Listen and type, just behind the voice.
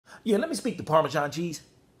Yeah, let me speak to Parmesan cheese.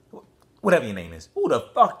 Whatever your name is. Who the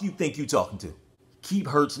fuck you think you talking to? Keep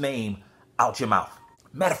Hurt's name out your mouth.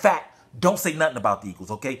 Matter of fact, don't say nothing about the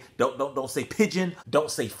Eagles, okay? Don't say pigeon.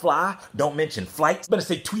 Don't say fly. Don't mention flights. Better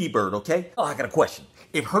say Tweety Bird, okay? Oh, I got a question.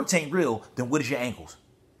 If Hurts ain't real, then what is your ankles?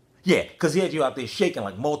 Yeah, because he had you out there shaking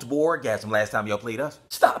like multiple orgasms last time y'all played us.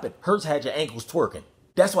 Stop it. Hurts had your ankles twerking.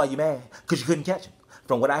 That's why you mad, because you couldn't catch him.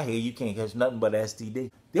 From what I hear, you can't catch nothing but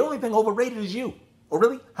STD. The only thing overrated is you. Oh,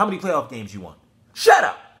 really? How many playoff games you won? Shut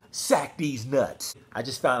up! Sack these nuts. I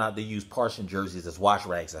just found out they use Parsons jerseys as wash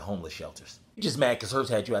rags at homeless shelters. You just mad because Hurts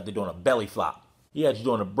had you out there doing a belly flop. He had you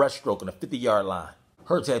doing a breaststroke on the 50-yard line.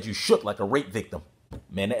 Hurts had you shook like a rape victim.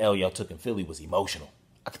 Man, the L y'all took in Philly was emotional.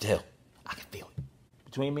 I could tell. I could feel it.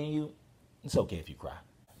 Between me and you, it's okay if you cry.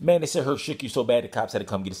 Man, they said Hurts shook you so bad the cops had to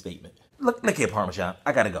come get a statement. Look here, Parmesan.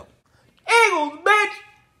 I gotta go.